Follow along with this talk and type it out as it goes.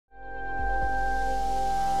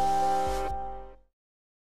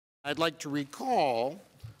I'd like to recall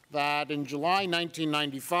that in July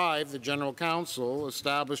 1995, the General Council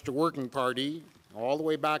established a working party all the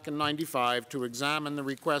way back in 95 to examine the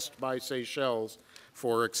request by Seychelles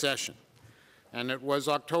for accession. And it was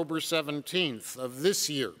October 17th of this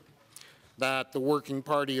year that the working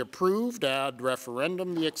party approved ad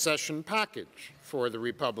referendum the accession package for the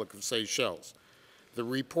Republic of Seychelles. The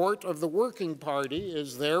report of the working party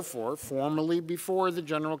is therefore formally before the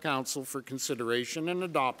General Council for consideration and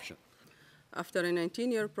adoption. After a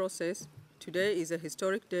 19-year process, today is a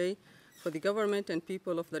historic day for the government and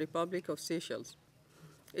people of the Republic of Seychelles.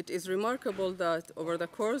 It is remarkable that over the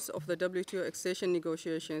course of the WTO accession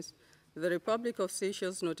negotiations, the Republic of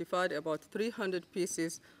Seychelles notified about 300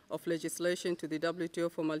 pieces of legislation to the WTO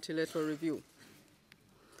for multilateral review.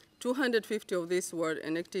 250 of these were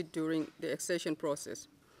enacted during the accession process.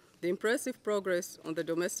 The impressive progress on the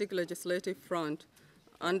domestic legislative front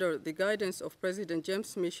under the guidance of President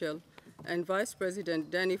James Michel and Vice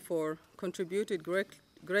President Danny Ford contributed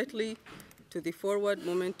greatly to the forward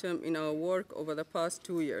momentum in our work over the past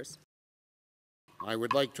 2 years. I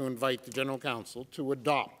would like to invite the General Council to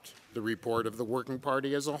adopt the report of the Working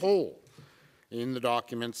Party as a whole in the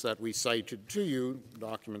documents that we cited to you,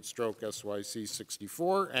 document stroke SYC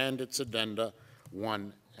 64 and its addenda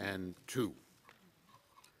 1 and 2.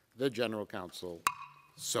 The General Council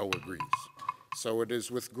so agrees. So it is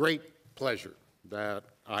with great pleasure that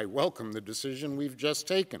I welcome the decision we've just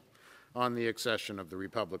taken on the accession of the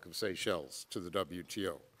Republic of Seychelles to the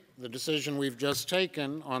WTO. The decision we've just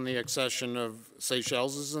taken on the accession of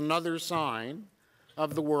Seychelles is another sign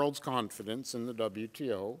of the world's confidence in the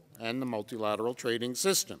WTO and the multilateral trading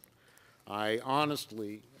system. I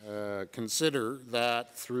honestly consider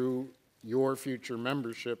that through your future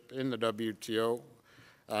membership in the WTO,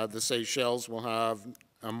 the Seychelles will have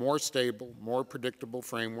a more stable, more predictable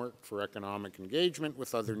framework for economic engagement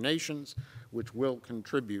with other nations, which will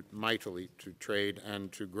contribute mightily to trade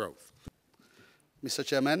and to growth. Mr.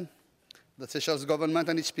 Chairman, the Seychelles government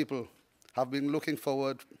and its people have been looking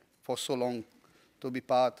forward for so long to be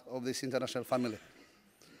part of this international family.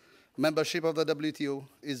 Membership of the WTO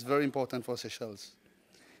is very important for Seychelles.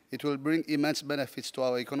 It will bring immense benefits to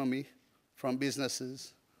our economy, from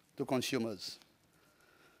businesses to consumers.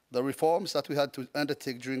 The reforms that we had to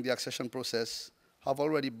undertake during the accession process have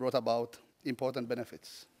already brought about important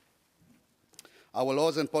benefits. Our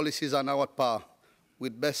laws and policies are now at par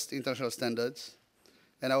with best international standards,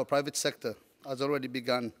 and our private sector has already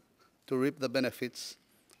begun to reap the benefits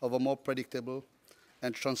of a more predictable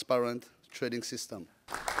and transparent trading system.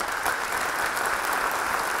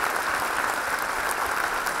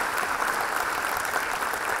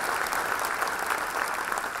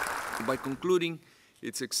 By concluding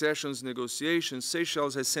its accessions negotiations,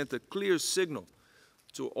 Seychelles has sent a clear signal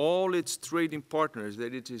to all its trading partners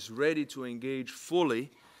that it is ready to engage fully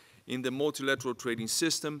in the multilateral trading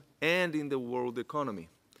system and in the world economy.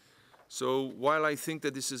 So while I think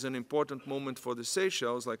that this is an important moment for the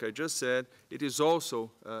Seychelles, like I just said, it is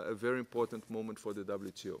also a very important moment for the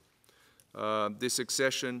WTO. This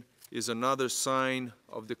accession is another sign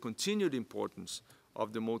of the continued importance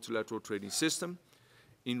of the multilateral trading system.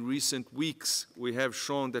 In recent weeks, we have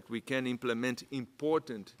shown that we can implement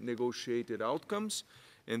important negotiated outcomes,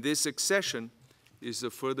 and this accession is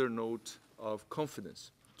a further note of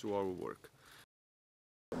confidence to our work.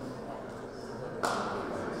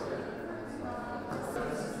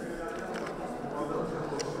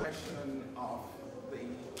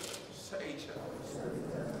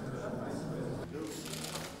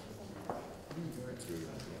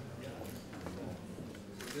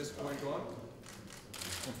 From this point on,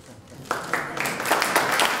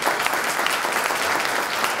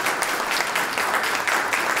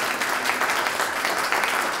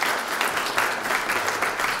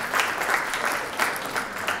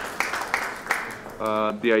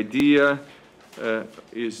 the idea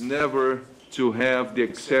is never to have the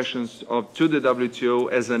accessions to the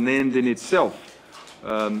WTO as an end in itself.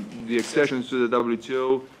 The accessions to the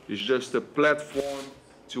WTO is just a platform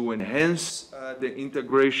to enhance the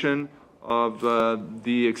integration of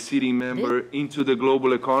the acceding member into the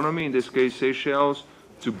global economy, in this case Seychelles,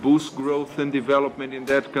 to boost growth and development in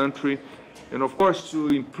that country, and of course to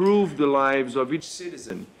improve the lives of each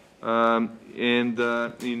citizen in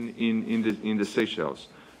the Seychelles.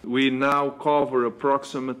 We now cover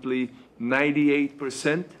approximately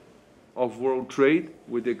 98% of world trade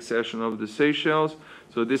with the accession of the Seychelles.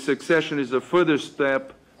 So this accession is a further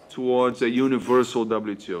step towards a universal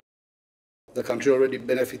WTO. The country already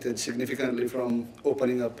benefited significantly from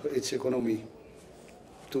opening up its economy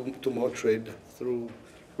to more trade through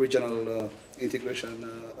regional integration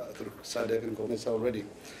through SADC and COMESA already.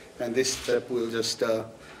 And this step will just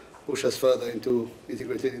push us further into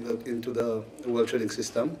integrating into the world trading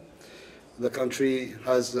system. The country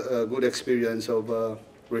has a good experience of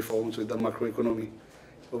reforms with the macroeconomy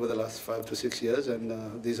over the last 5 to 6 years,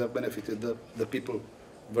 and these have benefited the people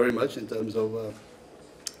very much in terms of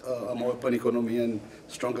a more open economy and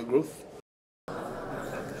stronger growth.